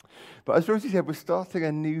But as Rosie said, we're starting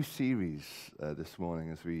a new series this morning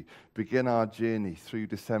as we begin our journey through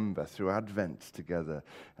December, through Advent together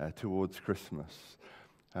towards Christmas.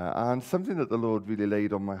 And something that the Lord really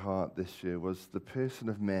laid on my heart this year was the person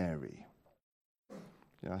of Mary.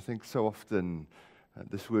 You know, I think so often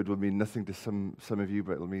this word will mean nothing to some of you,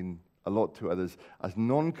 but it'll mean a lot to others. As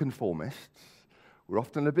nonconformists, we're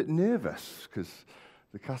often a bit nervous because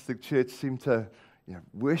the Catholic Church seems to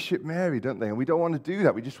worship Mary, don't they? And we don't want to do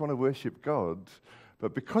that. We just want to worship God.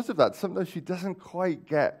 But because of that, sometimes she doesn't quite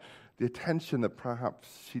get the attention that perhaps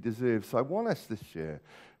she deserves. So I want us this year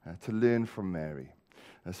to learn from Mary.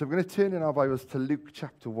 So we're going to turn in our Bibles to Luke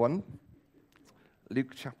chapter 1.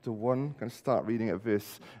 Luke chapter 1. I'm going to start reading at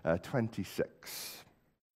verse 26.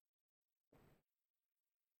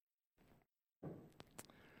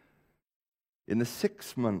 In the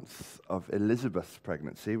 6th month of Elizabeth's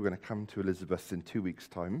pregnancy, we're going to come to Elizabeth in 2 weeks'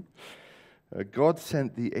 time, God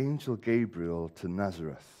sent the angel Gabriel to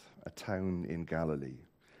Nazareth, a town in Galilee,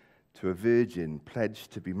 to a virgin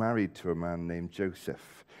pledged to be married to a man named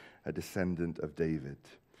Joseph, a descendant of David.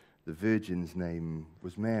 The virgin's name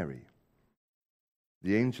was Mary.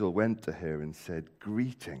 The angel went to her and said,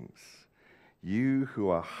 "Greetings, you who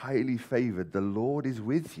are highly favored, the Lord is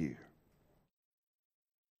with you."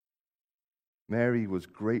 Mary was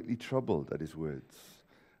greatly troubled at his words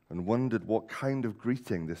and wondered what kind of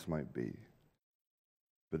greeting this might be.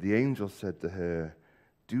 But the angel said to her,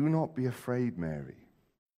 "Do not be afraid, Mary.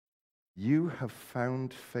 You have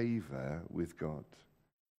found favor with God.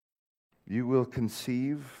 You will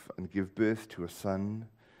conceive and give birth to a son,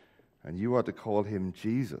 and you are to call him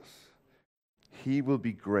Jesus. He will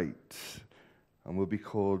be great and will be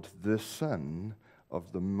called the Son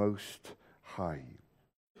of the Most High.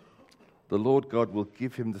 The Lord God will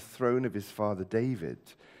give him the throne of his father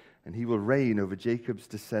David, and he will reign over Jacob's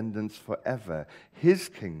descendants forever. His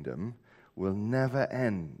kingdom will never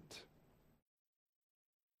end."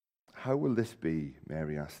 "How will this be?"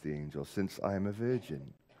 Mary asked the angel, "since I am a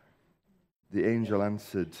virgin?" The angel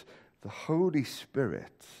answered, "The Holy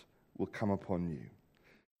Spirit will come upon you,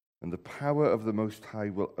 and the power of the Most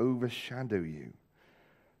High will overshadow you.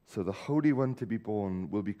 So the Holy One to be born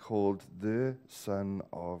will be called the Son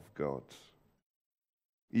of God.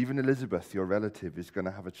 Even Elizabeth, your relative, is going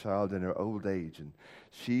to have a child in her old age, and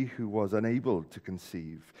she who was unable to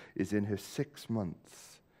conceive is in her 6th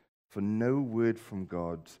month, for no word from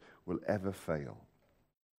God will ever fail."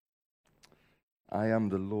 "I am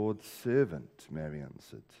the Lord's servant," Mary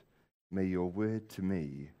answered. "May your word to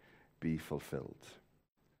me be fulfilled."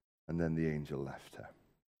 And then the angel left her.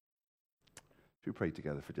 Should we pray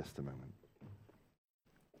together for just a moment?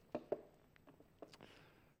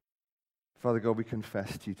 Father God, we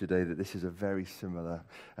confess to you today that this is a very similar,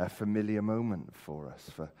 familiar moment for us.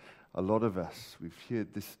 For a lot of us, we've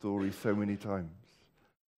heard this story so many times.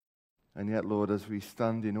 And yet, Lord, as we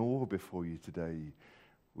stand in awe before you today,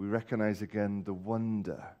 we recognize again the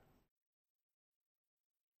wonder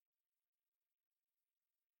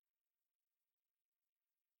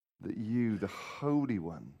that you, the Holy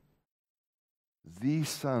One, the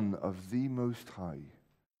Son of the Most High,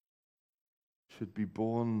 should be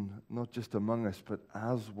born not just among us, but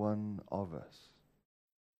as one of us.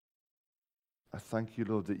 I thank you,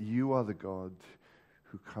 Lord, that you are the God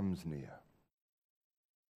who comes near.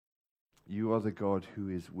 You are the God who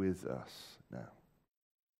is with us now.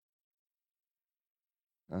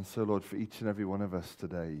 And so, Lord, for each and every one of us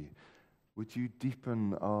today, would you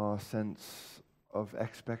deepen our sense of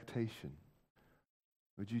expectation?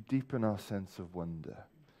 Would you deepen our sense of wonder?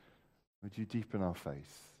 Would you deepen our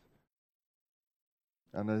faith?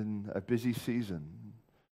 And in a busy season,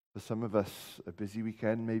 for some of us, a busy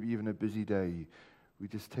weekend, maybe even a busy day, we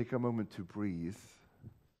just take a moment to breathe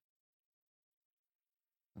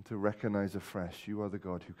and to recognize afresh, you are the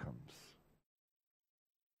God who comes.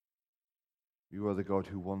 You are the God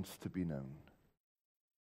who wants to be known.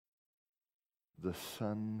 The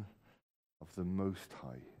Son of the Most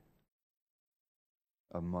High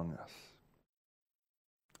among us,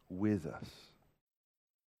 with us.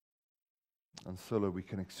 And so, Lord, we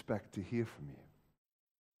can expect to hear from you.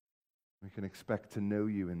 We can expect to know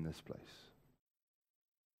you in this place.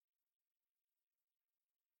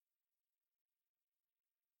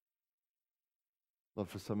 Lord,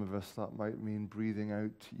 for some of us, that might mean breathing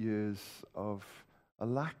out years of a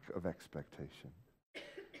lack of expectation,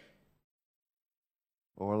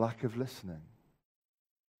 or a lack of listening,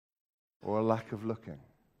 or a lack of looking.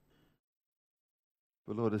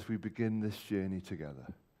 But Lord, as we begin this journey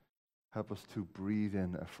together, help us to breathe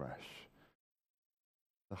in afresh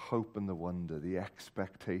the hope and the wonder, the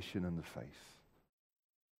expectation and the faith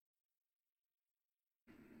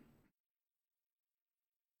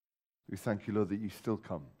We thank you, Lord, that you still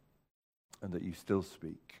come and that you still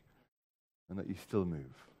speak and that you still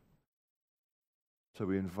move. So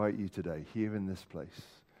we invite you today, here in this place,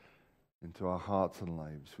 into our hearts and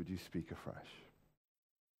lives. Would you speak afresh?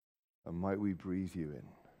 And might we breathe you in?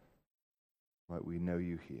 Might we know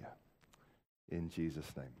you here? In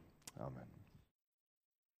Jesus' name, amen.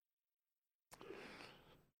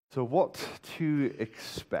 So what to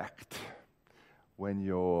expect when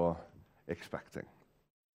you're expecting?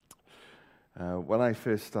 When I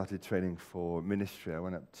first started training for ministry, I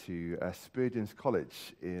went up to Spurgeon's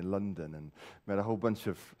College in London and met a whole bunch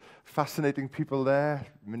of fascinating people there,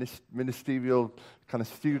 ministerial kind of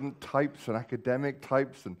student types and academic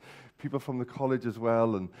types, and people from the college as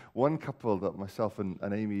well. And one couple that myself and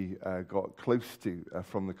Amy got close to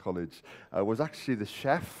from the college was actually the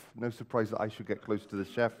chef. No surprise that I should get close to the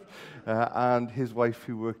chef, and his wife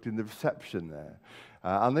who worked in the reception there.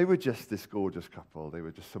 And they were just this gorgeous couple. They were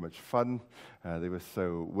just so much fun. They were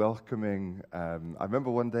so welcoming. I remember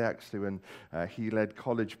one day, actually, when he led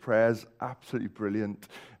college prayers, absolutely brilliant.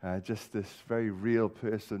 Just this very real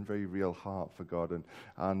person, very real heart for God.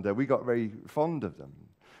 And we got very fond of them.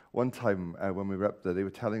 One time when we were up there, they were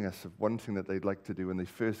telling us of one thing that they'd like to do when they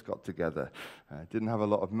first got together. Didn't have a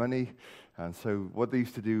lot of money. And so what they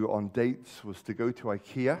used to do on dates was to go to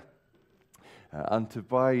IKEA, and to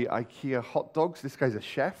buy IKEA hot dogs. This guy's a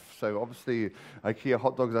chef, so obviously IKEA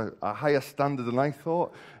hot dogs are a higher standard than I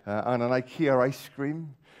thought, and an IKEA ice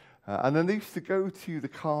cream. And then they used to go to the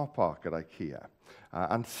car park at IKEA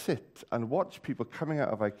and sit and watch people coming out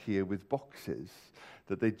of IKEA with boxes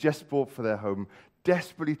that they just bought for their home,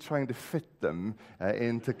 desperately trying to fit them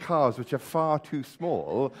into cars which are far too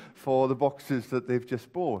small for the boxes that they've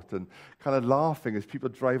just bought, and kind of laughing as people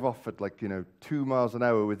drive off at 2 miles an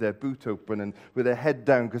hour with their boot open and with their head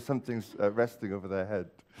down because something's resting over their head.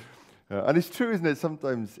 And it's true, isn't it?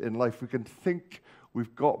 Sometimes in life we can think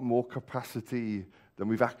we've got more capacity than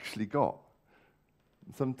we've actually got.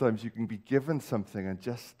 And sometimes you can be given something and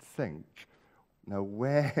just think, now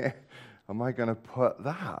where am I going to put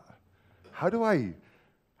that? How do I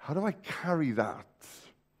carry that?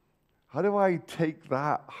 How do I take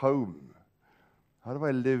that home? How do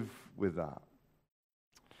I live with that?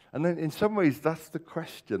 And then in some ways, that's the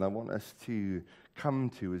question I want us to come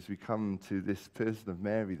to as we come to this person of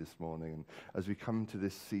Mary this morning, and as we come to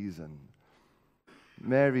this season.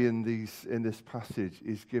 Mary in this passage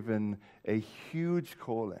is given a huge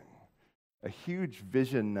calling, a huge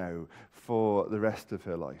vision now for the rest of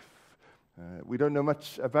her life. We don't know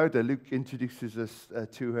much about her. Luke introduces us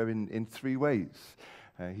to her in 3 ways.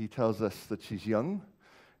 He tells us that she's young,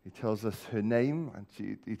 he tells us her name,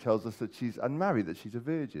 and he tells us that she's unmarried, that she's a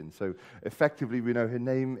virgin. So effectively we know her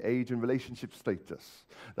name, age, and relationship status.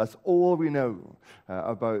 That's all we know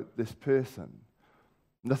about this person.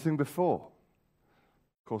 Nothing before.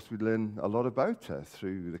 Of course, we learn a lot about her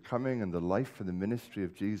through the coming and the life and the ministry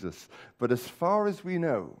of Jesus. But as far as we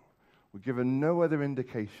know, we're given no other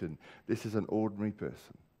indication this is an ordinary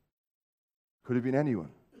person. Could have been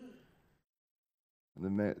anyone.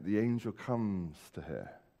 And the angel comes to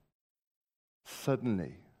her.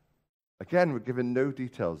 Suddenly. Again, we're given no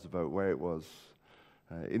details about where it was.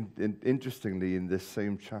 Interestingly, in this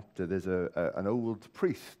same chapter, there's an old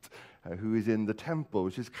priest who is in the temple,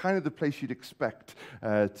 which is kind of the place you'd expect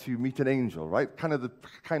to meet an angel, right? Kind of the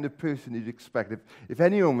kind of person you'd expect. If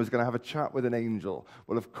anyone was going to have a chat with an angel,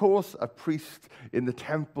 well, of course, a priest in the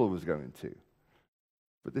temple was going to.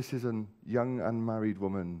 But this is a young, unmarried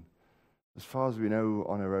woman, as far as we know,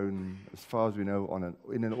 on her own, as far as we know,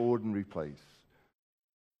 in an ordinary place.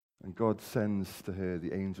 And God sends to her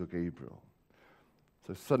the angel Gabriel.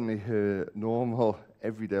 So suddenly her normal,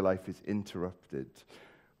 everyday life is interrupted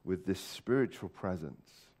with this spiritual presence,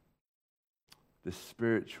 this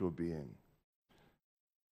spiritual being.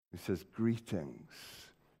 He says, "Greetings,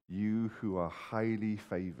 you who are highly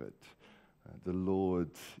favored. The Lord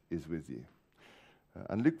is with you."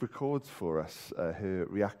 And Luke records for us her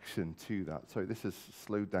reaction to that. Sorry, this is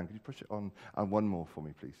slowed down. Could you push it on? And one more for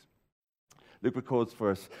me, please. Luke records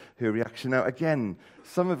for us her reaction. Now, again,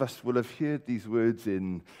 some of us will have heard these words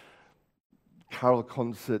in carol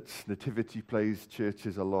concerts, nativity plays,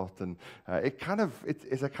 churches a lot, and it's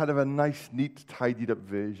a kind of a nice, neat, tidied up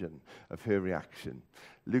version of her reaction.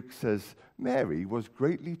 Luke says, Mary was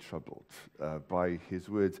greatly troubled by his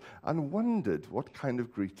words and wondered what kind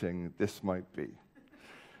of greeting this might be.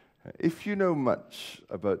 If you know much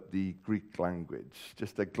about the Greek language,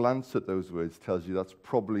 just a glance at those words tells you that's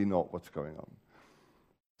probably not what's going on.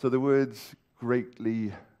 So the words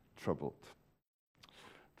greatly troubled.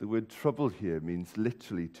 The word troubled here means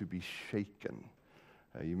literally to be shaken,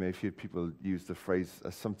 You may have heard people use the phrase,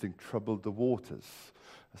 as something troubled the waters,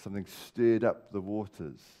 as something stirred up the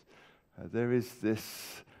waters. There is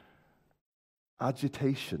this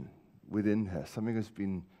agitation within her. Something has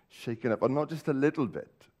been shaken up, and not just a little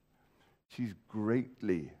bit. She's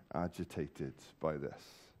greatly agitated by this.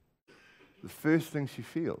 The first thing she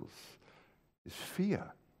feels is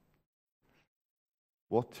fear.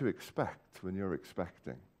 What to expect when you're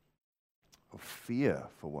expecting? Or fear,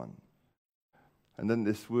 for one. And then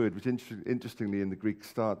this word, which interestingly in the Greek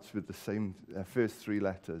starts with the same first three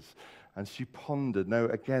letters. And she pondered. Now,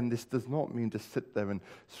 again, this does not mean to sit there and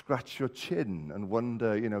scratch your chin and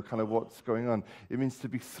wonder, kind of what's going on. It means to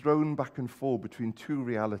be thrown back and forth between two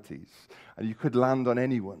realities. And you could land on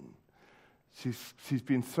anyone. She's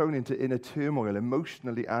been thrown into inner turmoil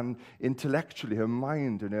emotionally and intellectually. Her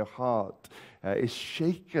mind and her heart is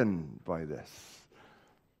shaken by this.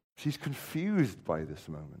 She's confused by this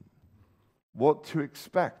moment. What to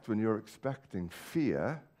expect when you're expecting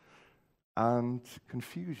fear and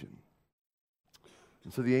confusion.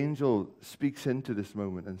 And so the angel speaks into this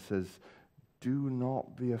moment and says, do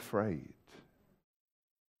not be afraid.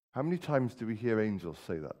 How many times do we hear angels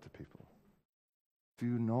say that to people?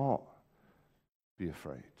 Do not be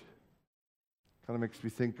afraid. Kind of makes me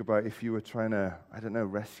think about if you were trying to,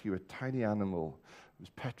 rescue a tiny animal who was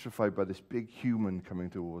petrified by this big human coming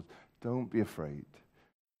towards. Don't be afraid.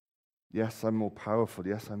 Yes, I'm more powerful.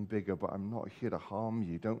 Yes, I'm bigger, but I'm not here to harm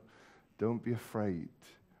you. Don't be afraid.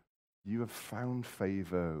 You have found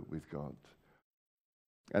favor with God.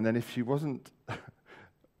 And then if she wasn't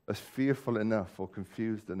as fearful enough or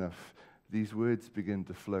confused enough, these words begin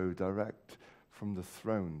to flow direct from the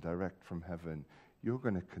throne, direct from heaven. You're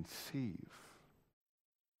going to conceive,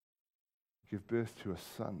 give birth to a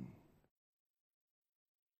son.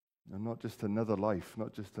 And not just another life,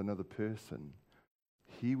 not just another person.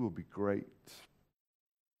 He will be great.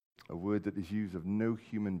 A word that is used of no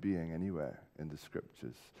human being anywhere in the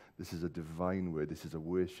scriptures. This is a divine word. This is a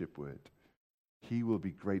worship word. He will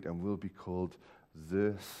be great and will be called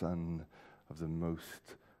the Son of the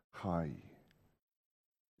Most High.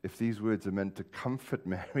 If these words are meant to comfort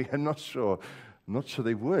Mary, I'm not sure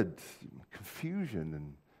they would. Confusion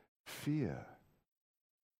and fear.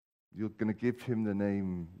 You're going to give him the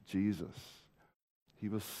name Jesus. He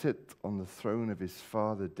will sit on the throne of his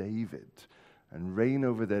father David and reign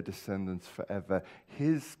over their descendants forever.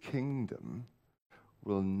 His kingdom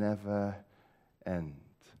will never end.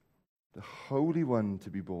 The Holy One to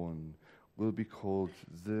be born will be called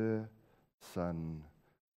the Son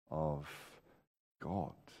of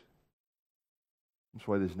God. That's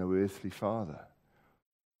why there's no earthly father.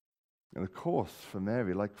 And of course, for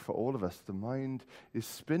Mary, like for all of us, the mind is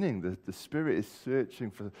spinning. The spirit is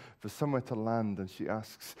searching for somewhere to land. And she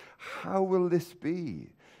asks, how will this be?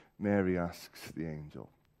 Mary asks the angel.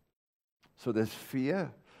 So there's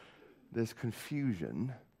fear, there's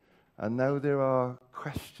confusion, and now there are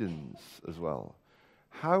questions as well.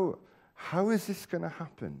 How is this going to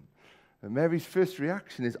happen? And Mary's first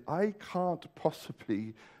reaction is, I can't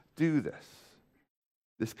possibly do this.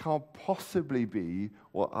 This can't possibly be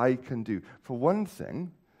what I can do. For one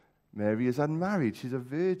thing, Mary is unmarried. She's a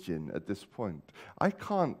virgin at this point. I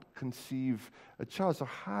can't conceive a child. So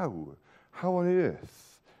how on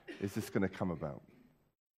earth is this going to come about?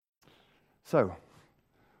 So,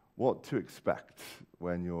 what to expect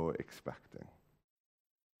when you're expecting?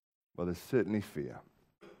 Well, there's certainly fear.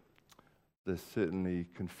 There's certainly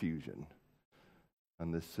confusion.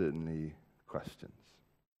 And there's certainly questions.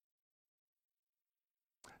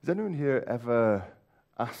 Has anyone here ever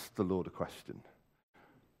asked the Lord a question?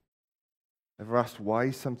 Ever asked why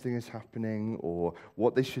something is happening or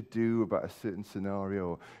what they should do about a certain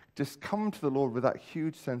scenario? Just come to the Lord with that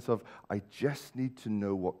huge sense of, I just need to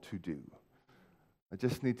know what to do. I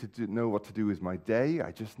just need to know what to do with my day.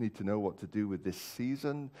 I just need to know what to do with this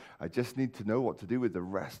season. I just need to know what to do with the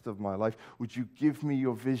rest of my life. Would you give me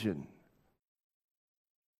your vision?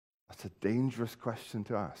 That's a dangerous question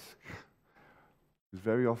to ask. Because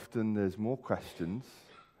very often there's more questions,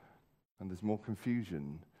 and there's more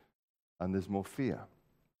confusion, and there's more fear.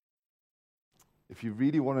 If you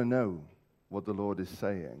really want to know what the Lord is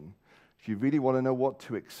saying, if you really want to know what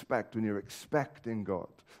to expect when you're expecting God,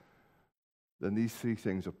 then these three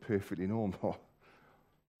things are perfectly normal.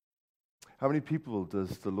 How many people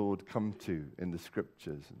does the Lord come to in the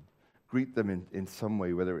scriptures and greet them in some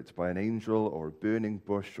way, whether it's by an angel or a burning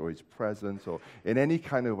bush or his presence or in any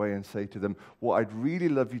kind of way, and say to them, what I'd really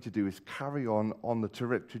love you to do is carry on the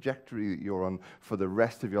trajectory that you're on for the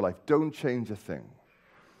rest of your life. Don't change a thing.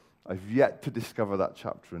 I've yet to discover that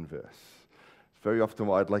chapter and verse. It's very often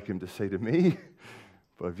what I'd like him to say to me,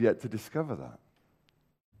 but I've yet to discover that.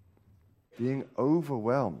 being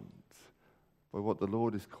overwhelmed by what the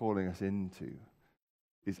Lord is calling us into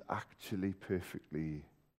is actually perfectly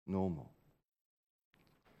normal.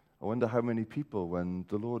 I wonder how many people, when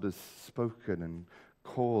the Lord has spoken and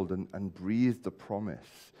called and breathed a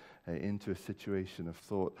promise into a situation, have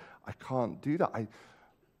thought, I can't do that.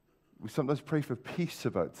 We sometimes pray for peace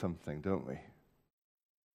about something, don't we?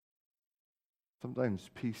 Sometimes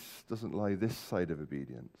peace doesn't lie this side of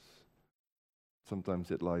obedience. Sometimes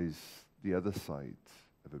it lies the other side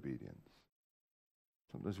of obedience.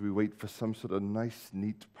 Sometimes we wait for some sort of nice,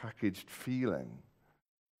 neat, packaged feeling,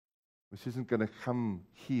 which isn't going to come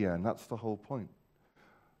here, and that's the whole point.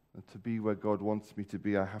 And to be where God wants me to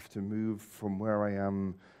be, I have to move from where I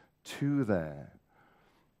am to there.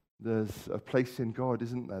 There's a place in God,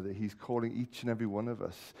 isn't there, that He's calling each and every one of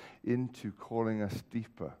us into, calling us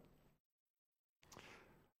deeper.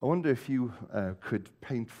 I wonder if you could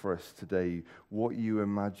paint for us today what you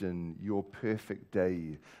imagine your perfect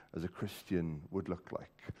day as a Christian would look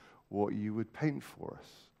like, what you would paint for us,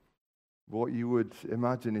 what you would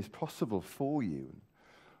imagine is possible for you,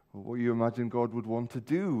 or what you imagine God would want to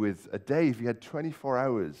do with a day if He had 24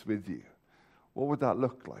 hours with you. What would that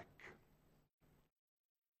look like?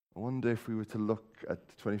 I wonder if we were to look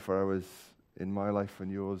at 24 hours in my life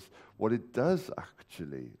and yours, what it does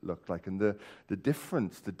actually look like, and the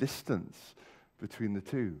difference, the distance between the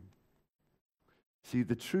two. See,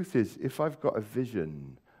 the truth is, if I've got a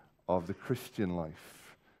vision of the Christian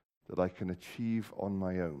life that I can achieve on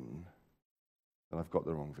my own, then I've got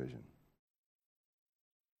the wrong vision.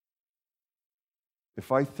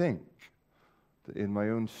 If I think that in my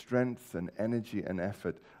own strength and energy and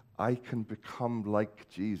effort, I can become like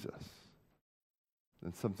Jesus,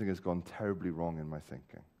 then something has gone terribly wrong in my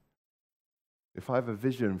thinking. If I have a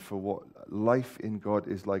vision for what life in God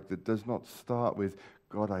is like that does not start with,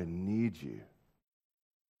 God, I need you,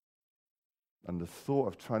 and the thought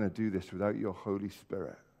of trying to do this without your Holy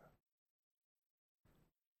Spirit,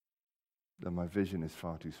 then my vision is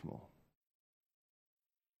far too small.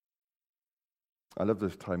 I love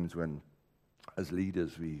those times when, as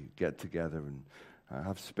leaders, we get together and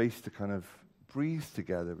have space to kind of breathe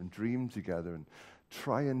together and dream together and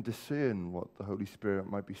try and discern what the Holy Spirit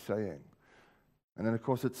might be saying. And then, of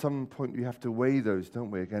course, at some point we have to weigh those, don't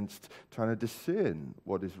we, against trying to discern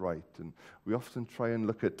what is right. And we often try and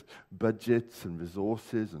look at budgets and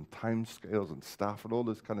resources and timescales and staff and all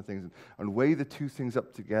those kind of things and weigh the two things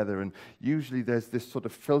up together. And usually there's this sort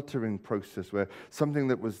of filtering process where something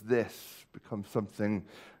that was this becomes something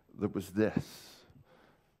that was this.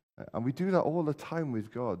 And we do that all the time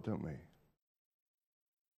with God, don't we?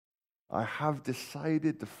 I have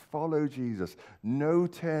decided to follow Jesus. No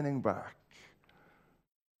turning back.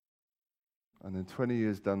 And then 20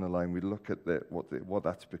 years down the line, we look at what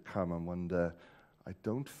that's become and wonder, I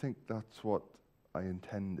don't think that's what I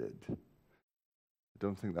intended. I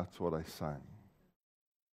don't think that's what I sang.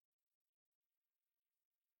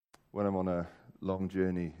 When I'm on a long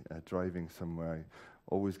journey driving somewhere,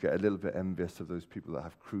 I always get a little bit envious of those people that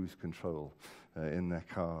have cruise control in their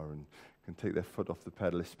car and can take their foot off the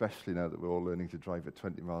pedal, especially now that we're all learning to drive at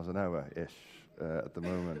 20 miles an hour-ish at the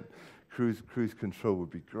moment. Cruise control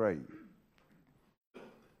would be great.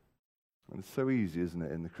 And it's so easy, isn't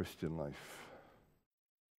it, in the Christian life,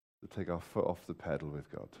 to take our foot off the pedal with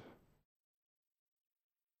God.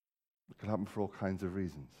 It can happen for all kinds of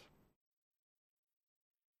reasons.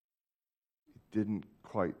 He didn't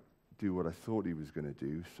quite do what I thought he was going to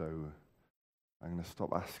do, so I'm going to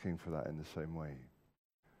stop asking for that in the same way.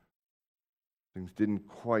 Things didn't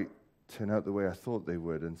quite turn out the way I thought they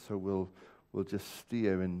would, and so we'll just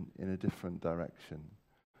steer in a different direction.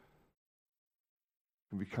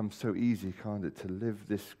 It can become so easy, can't it, to live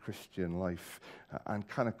this Christian life and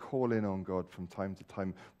kind of call in on God from time to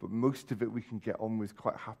time, but most of it we can get on with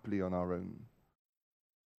quite happily on our own.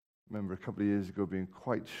 I remember a couple of years ago being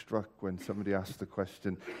quite struck when somebody asked the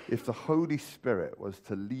question, if the Holy Spirit was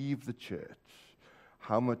to leave the church,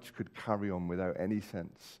 how much could carry on without any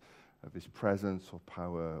sense of his presence or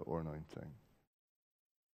power or anointing?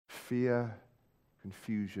 Fear,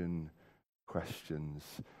 confusion, questions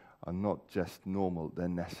are not just normal, they're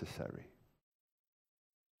necessary.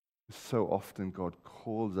 So often God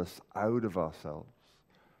calls us out of ourselves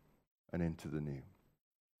and into the new.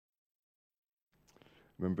 I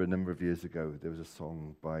remember a number of years ago, there was a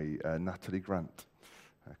song by Natalie Grant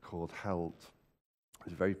called Held. It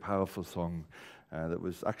was a very powerful song that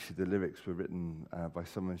was actually, the lyrics were written by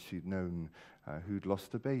someone she'd known who'd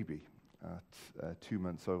lost a baby at 2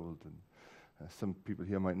 months old. And some people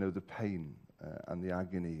here might know the pain and the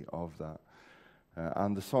agony of that.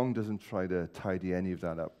 And the song doesn't try to tidy any of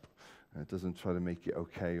that up. It doesn't try to make it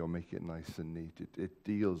okay or make it nice and neat. It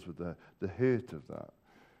deals with the hurt of that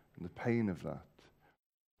and the pain of that.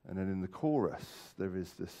 And then in the chorus, there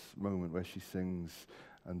is this moment where she sings,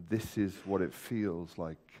 and this is what it feels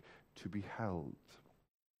like to be held.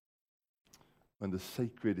 When the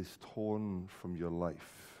sacred is torn from your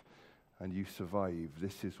life and you survive,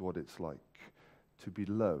 this is what it's like to be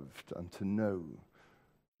loved and to know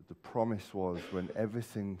that the promise was when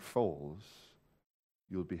everything falls,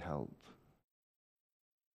 you'll be held.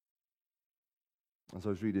 As I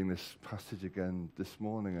was reading this passage again this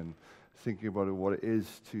morning and thinking about what it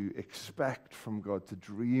is to expect from God, to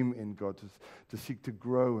dream in God, to seek to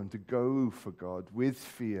grow and to go for God with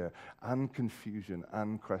fear and confusion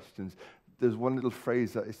and questions, there's one little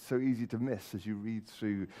phrase that is so easy to miss as you read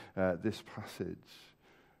through this passage.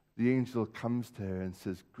 The angel comes to her and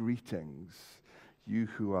says, "Greetings, you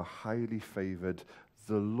who are highly favored,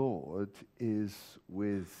 the Lord is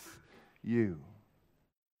with you."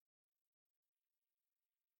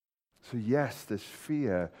 So yes, there's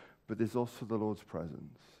fear, but there's also the Lord's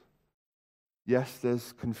presence. Yes,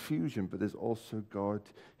 there's confusion, but there's also God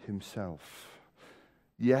himself.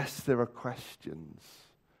 Yes, there are questions.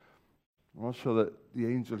 I'm not sure that the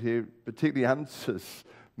angel here particularly answers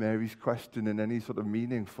Mary's question in any sort of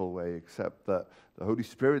meaningful way, except that the Holy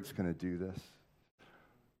Spirit's going to do this.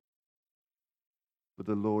 But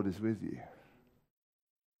the Lord is with you.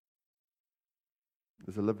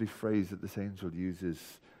 There's a lovely phrase that this angel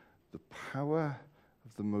uses: the power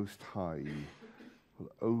of the Most High will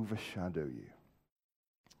overshadow you.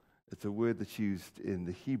 It's a word that's used in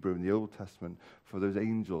the Hebrew in the Old Testament for those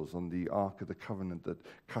angels on the Ark of the Covenant that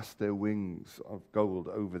cast their wings of gold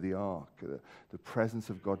over the Ark, the presence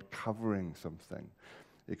of God covering something.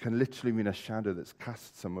 It can literally mean a shadow that's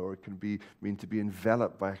cast somewhere, or it can mean to be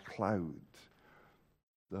enveloped by a cloud.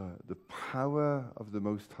 The power of the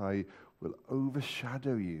Most High will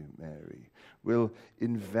overshadow you, Mary, will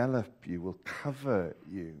envelop you, will cover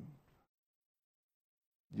you.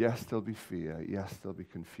 Yes, there'll be fear. Yes, there'll be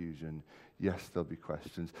confusion. Yes, there'll be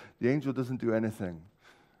questions. The angel doesn't do anything.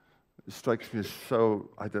 It strikes me as so,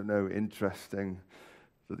 interesting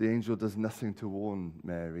that the angel does nothing to warn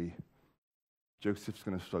Mary. Joseph's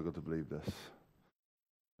going to struggle to believe this.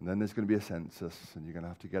 And then there's going to be a census, and you're going to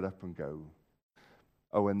have to get up and go.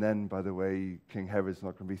 Oh, and then, by the way, King Herod's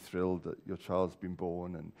not going to be thrilled that your child's been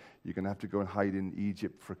born, and you're going to have to go and hide in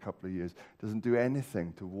Egypt for a couple of years. Doesn't do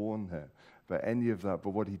anything to warn her about any of that. But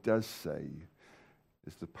what he does say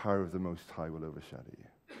is the power of the Most High will overshadow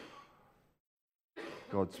you.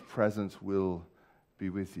 God's presence will be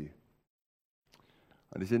with you.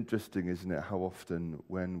 And it's interesting, isn't it, how often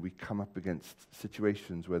when we come up against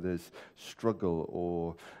situations where there's struggle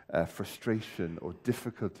or frustration or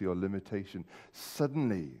difficulty or limitation,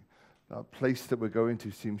 suddenly that place that we're going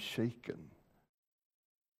to seems shaken.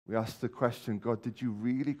 We ask the question, God, did you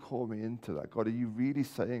really call me into that? God, are you really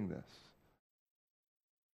saying this?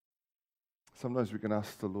 Sometimes we can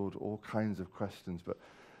ask the Lord all kinds of questions, but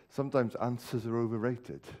sometimes answers are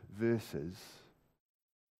overrated versus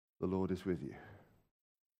the Lord is with you.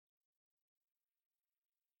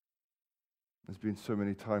 There's been so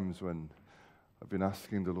many times when I've been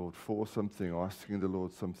asking the Lord for something, or asking the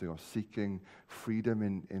Lord something, or seeking freedom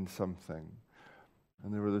in something.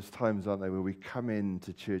 And there are those times, aren't there, where we come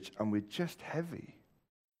into church and we're just heavy.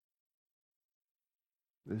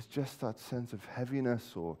 There's just that sense of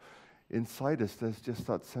heaviness, or inside us there's just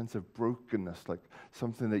that sense of brokenness, like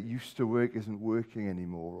something that used to work isn't working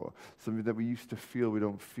anymore, or something that we used to feel we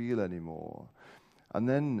don't feel anymore. And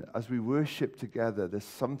then as we worship together, there's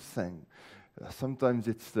something. Sometimes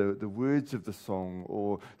it's the words of the song,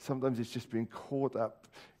 or sometimes it's just being caught up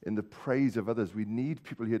in the praise of others. We need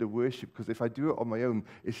people here to worship, because if I do it on my own,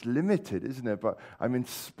 it's limited, isn't it? But I'm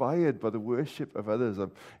inspired by the worship of others.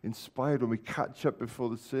 I'm inspired when we catch up before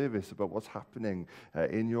the service about what's happening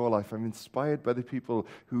in your life. I'm inspired by the people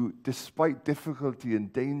who, despite difficulty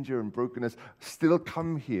and danger and brokenness, still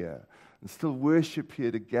come here and still worship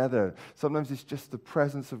here together. Sometimes it's just the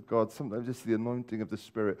presence of God. Sometimes it's the anointing of the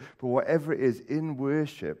Spirit. But whatever it is, in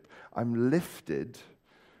worship, I'm lifted,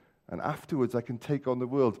 and afterwards I can take on the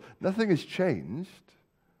world. Nothing has changed.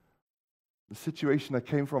 The situation I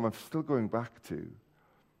came from, I'm still going back to.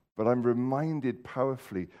 But I'm reminded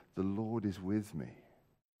powerfully, the Lord is with me.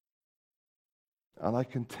 And I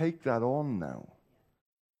can take that on now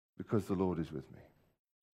because the Lord is with me.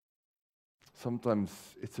 Sometimes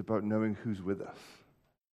it's about knowing who's with us.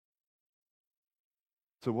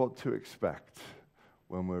 So what to expect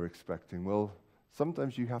when we're expecting? Well,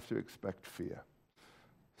 sometimes you have to expect fear.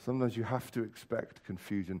 Sometimes you have to expect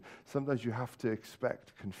confusion. Sometimes you have to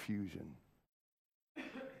expect confusion.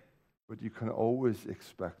 but you can always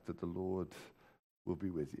expect that the Lord will be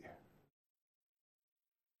with you.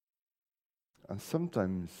 And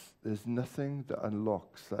sometimes there's nothing that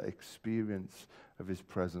unlocks that experience of his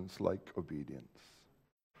presence like obedience.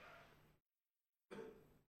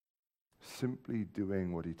 Simply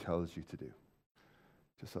doing what he tells you to do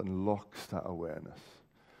just unlocks that awareness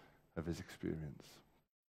of his experience.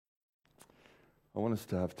 I want us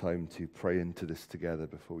to have time to pray into this together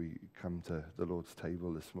before we come to the Lord's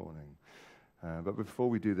table this morning. But before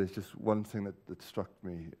we do, there's just one thing that struck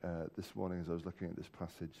me this morning as I was looking at this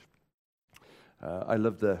passage. I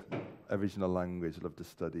love the original language. I love to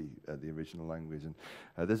study the original language. And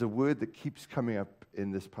there's a word that keeps coming up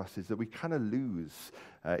in this passage that we kind of lose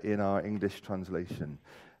in our English translation.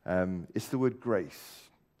 It's the word grace.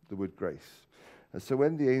 The word grace. So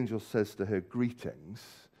when the angel says to her, greetings,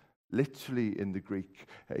 literally in the Greek,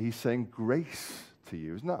 he's saying grace to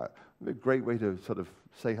you. Isn't that a great way to sort of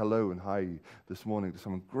say hello and hi this morning to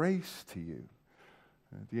someone? Grace to you.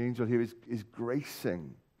 The angel here is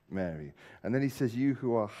gracing Mary. And then he says, you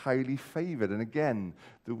who are highly favored. And again,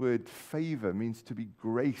 the word favor means to be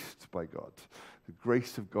graced by God. The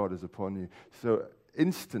grace of God is upon you. So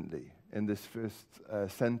instantly, in this first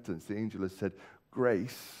sentence, the angel has said,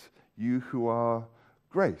 grace, you who are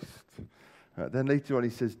graced. Then later on he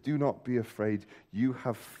says, do not be afraid, you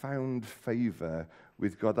have found favor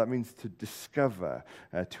with God. That means to discover,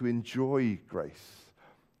 to enjoy grace.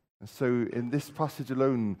 And so in this passage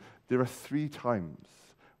alone, there are 3 times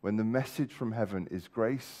when the message from heaven is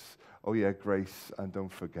grace, oh yeah, grace, and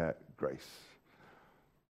don't forget grace.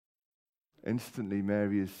 Instantly,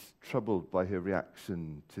 Mary is troubled by her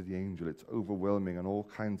reaction to the angel. It's overwhelming on all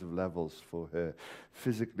kinds of levels for her,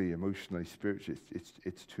 physically, emotionally, spiritually.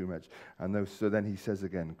 It's too much. And so then he says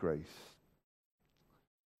again, grace.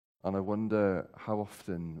 And I wonder how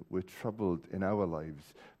often we're troubled in our lives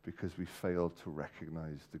because we fail to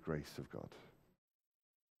recognize the grace of God.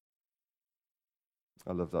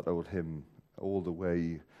 I love that old hymn, all the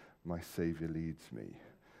way my Savior leads me,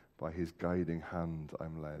 by his guiding hand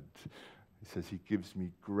I'm led. He says he gives me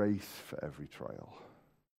grace for every trial.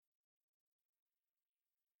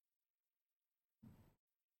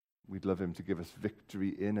 We'd love him to give us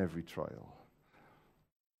victory in every trial,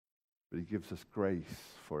 but he gives us grace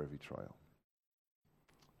for every trial.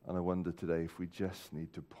 And I wonder today if we just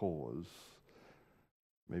need to pause,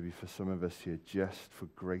 maybe for some of us here, just for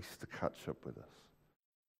grace to catch up with us.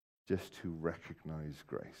 Just to recognize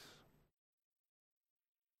grace.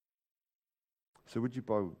 So would you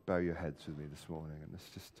bow your heads with me this morning, and let's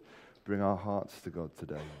just bring our hearts to God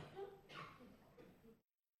today.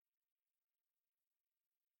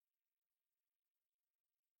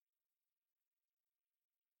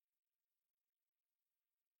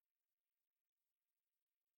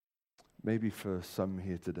 Maybe for some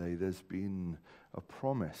here today, there's been a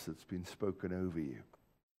promise that's been spoken over you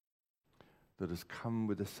that has come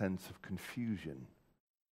with a sense of confusion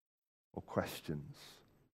or questions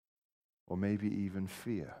or maybe even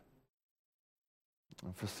fear.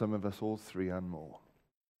 And for some of us, all 3 and more.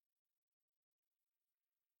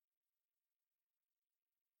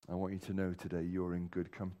 I want you to know today you're in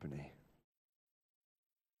good company.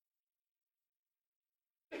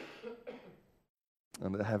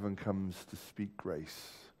 And that heaven comes to speak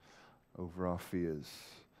grace over our fears,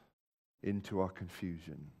 into our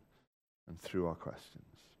confusion, and through our questions.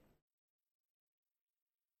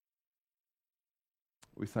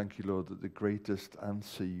 We thank you, Lord, that the greatest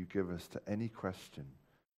answer you give us to any question,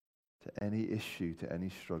 to any issue, to any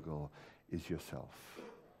struggle is yourself.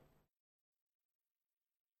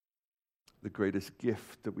 The greatest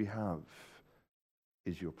gift that we have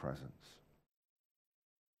is your presence.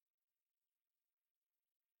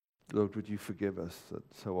 Lord, would you forgive us that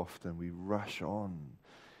so often we rush on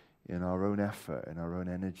in our own effort, in our own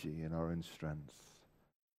energy, in our own strength.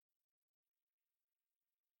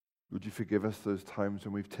 Would you forgive us those times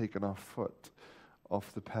when we've taken our foot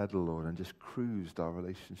off the pedal, Lord, and just cruised our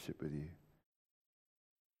relationship with you?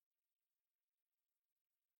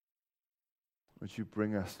 Would you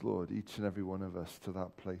bring us, Lord, each and every one of us, to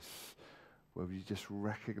that place where we just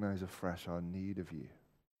recognize afresh our need of you?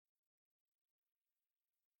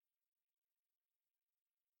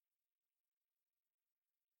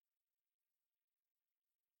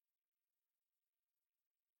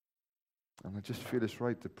 And I just feel it's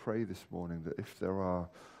right to pray this morning that if there are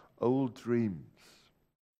old dreams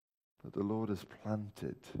that the Lord has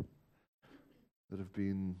planted, that have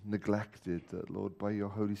been neglected, that, Lord, by your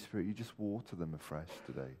Holy Spirit, you just water them afresh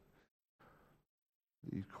today.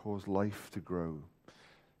 That you cause life to grow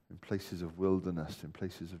in places of wilderness, in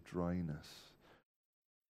places of dryness.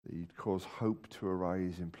 that you'd cause hope to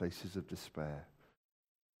arise in places of despair,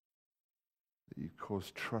 that you'd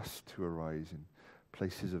cause trust to arise in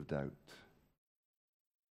places of doubt,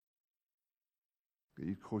 that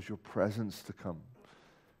you'd cause your presence to come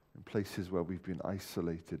in places where we've been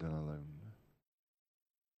isolated and alone.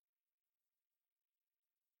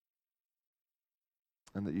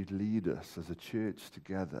 And that you'd lead us as a church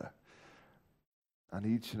together, and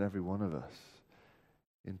each and every one of us,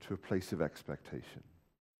 into a place of expectation.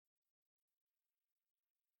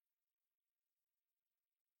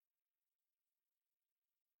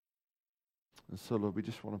 And so, Lord, we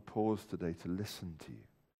just want to pause today to listen to you.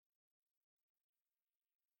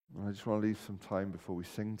 And I just want to leave some time before we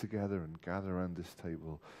sing together and gather around this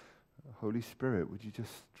table. Holy Spirit, would you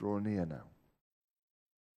just draw near now?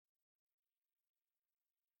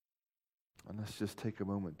 And let's just take a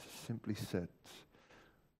moment to simply sit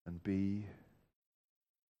and be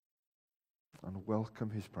and welcome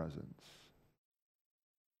his presence.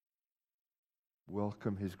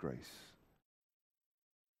 Welcome his grace.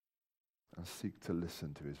 And seek to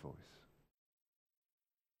listen to his voice.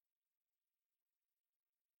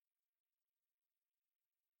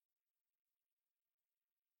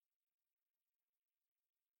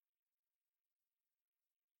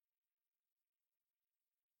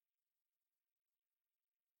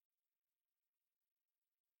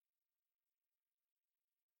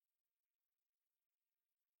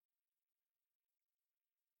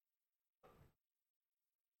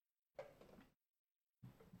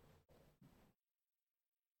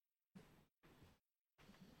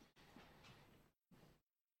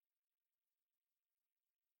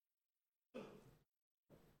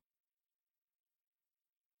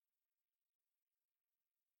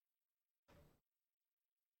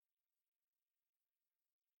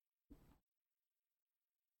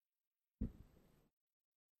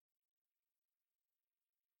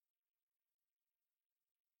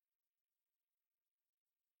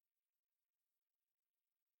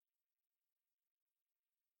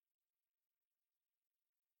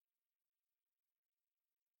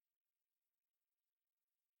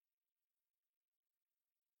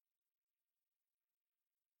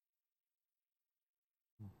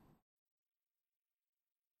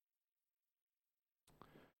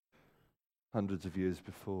 Hundreds of years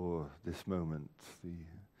before this moment, the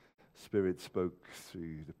Spirit spoke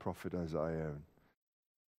through the prophet Isaiah and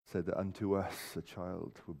said that unto us a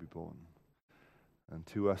child would be born, and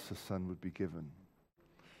to us a son would be given,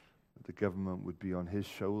 that the government would be on his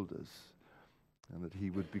shoulders, and that he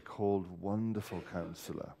would be called Wonderful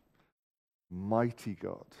Counselor, Mighty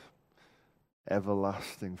God,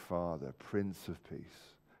 Everlasting Father, Prince of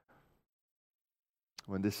Peace.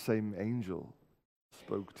 When this same angel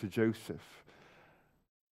spoke to Joseph,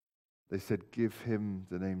 they said, give him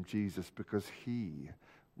the name Jesus because he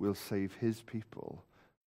will save his people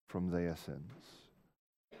from their sins.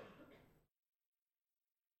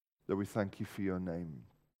 Lord, we thank you for your name.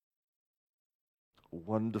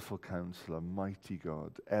 Wonderful Counselor, Mighty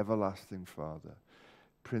God, Everlasting Father,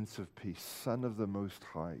 Prince of Peace, Son of the Most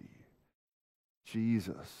High,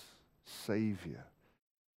 Jesus, Savior,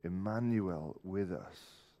 Emmanuel with us.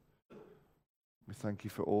 We thank you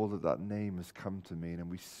for all that name has come to mean, and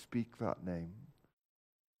we speak that name.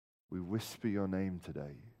 We whisper your name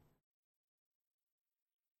today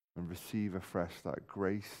and receive afresh that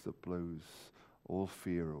grace that blows all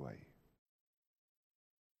fear away.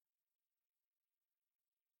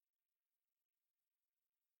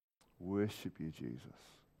 Worship you, Jesus,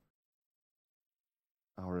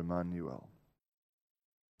 our Emmanuel,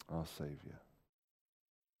 our Savior.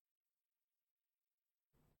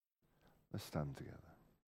 Let's stand together.